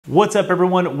What's up,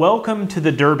 everyone? Welcome to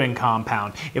the Durbin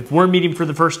Compound. If we're meeting for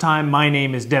the first time, my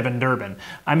name is Devin Durbin.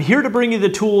 I'm here to bring you the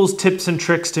tools, tips, and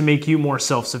tricks to make you more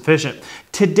self-sufficient.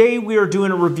 Today we are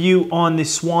doing a review on the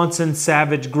Swanson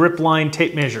Savage Gripline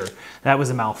tape measure. That was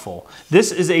a mouthful.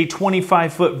 This is a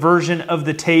 25-foot version of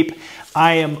the tape.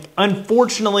 I am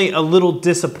unfortunately a little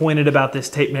disappointed about this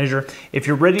tape measure. If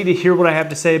you're ready to hear what I have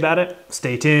to say about it,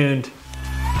 stay tuned.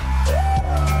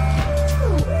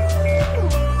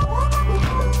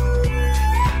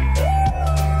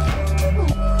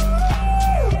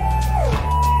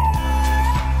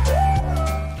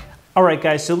 All right,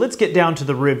 guys, so let's get down to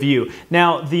the review.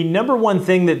 Now, the number one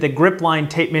thing that the Gripline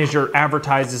tape measure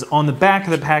advertises on the back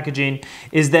of the packaging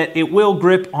is that it will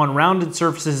grip on rounded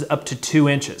surfaces up to 2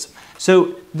 inches.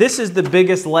 So this is the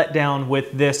biggest letdown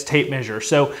with this tape measure.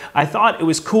 So I thought it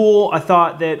was cool. I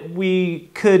thought that we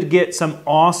could get some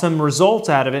awesome results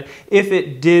out of it if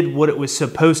it did what it was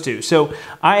supposed to. So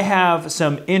I have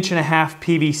some 1.5 inch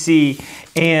PVC,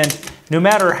 and no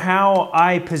matter how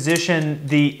I position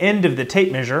the end of the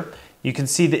tape measure, you can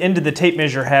see the end of the tape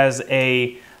measure has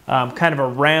a kind of a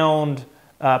round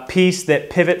piece that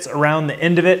pivots around the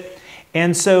end of it.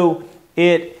 And so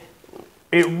it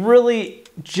really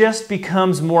just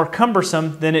becomes more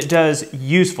cumbersome than it does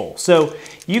useful. So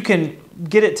you can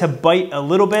get it to bite a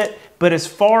little bit, but as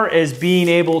far as being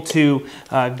able to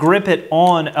grip it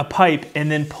on a pipe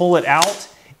and then pull it out,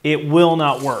 it will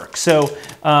not work. So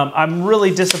I'm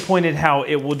really disappointed how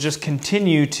it will just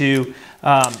continue to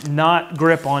not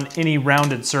grip on any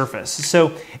rounded surface.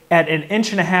 So at 1.5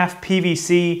 inch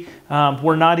PVC,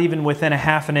 we're not even within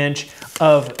 1/2 inch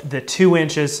of the 2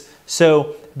 inches.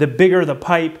 So the bigger the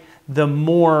pipe, the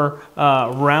more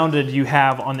rounded you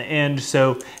have on the end.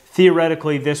 So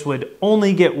theoretically, this would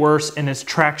only get worse in its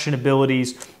traction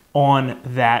abilities on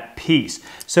that piece.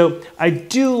 So I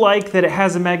do like that it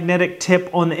has a magnetic tip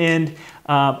on the end.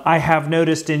 I have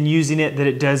noticed in using it that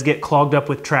it does get clogged up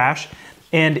with trash,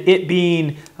 and it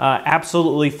being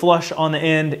absolutely flush on the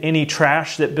end, any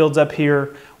trash that builds up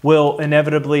here will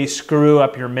inevitably screw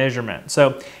up your measurement.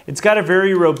 So it's got a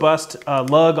very robust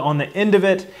lug on the end of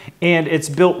it, and it's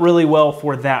built really well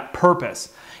for that purpose.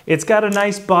 It's got a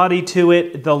nice body to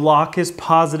it. The lock is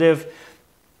positive,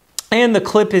 and the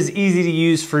clip is easy to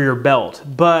use for your belt.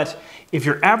 But if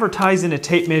you're advertising a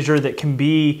tape measure that can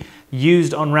be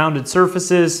used on rounded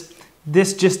surfaces,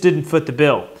 this just didn't foot the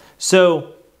bill. So,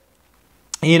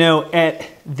 you know, at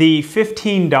the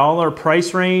 $15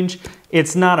 price range,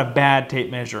 it's not a bad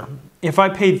tape measure. If I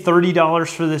paid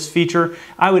 $30 for this feature,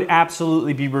 I would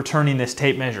absolutely be returning this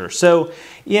tape measure. So,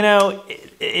 you know,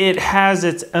 it has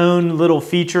its own little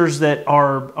features that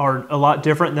are a lot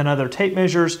different than other tape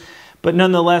measures. But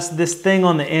nonetheless, this thing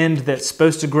on the end that's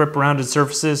supposed to grip rounded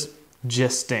surfaces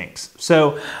just stinks.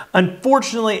 So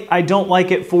unfortunately, I don't like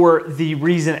it for the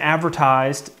reason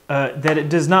advertised, that it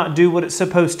does not do what it's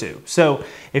supposed to. So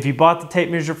if you bought the tape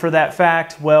measure for that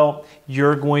fact, well,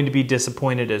 you're going to be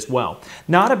disappointed as well.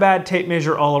 Not a bad tape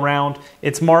measure all around.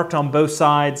 It's marked on both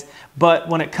sides, but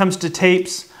when it comes to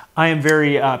tapes, I am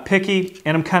very picky,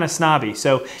 and I'm kind of snobby.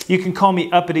 So you can call me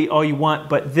uppity all you want,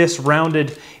 but this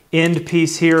rounded end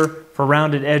piece here for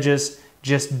rounded edges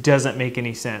just doesn't make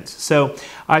any sense. So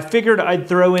I figured I'd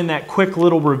throw in that quick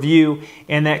little review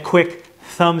and that quick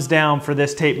thumbs down for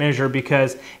this tape measure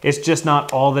because it's just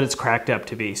not all that it's cracked up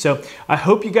to be. So I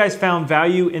hope you guys found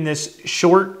value in this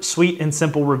short, sweet, and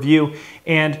simple review.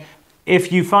 And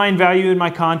if you find value in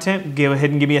my content, go ahead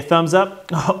and give me a thumbs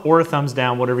up or a thumbs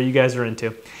down, whatever you guys are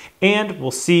into. And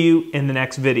we'll see you in the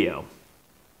next video.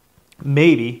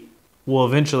 Maybe we'll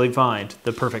eventually find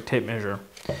the perfect tape measure.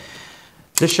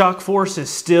 The shock force is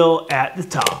still at the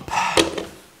top.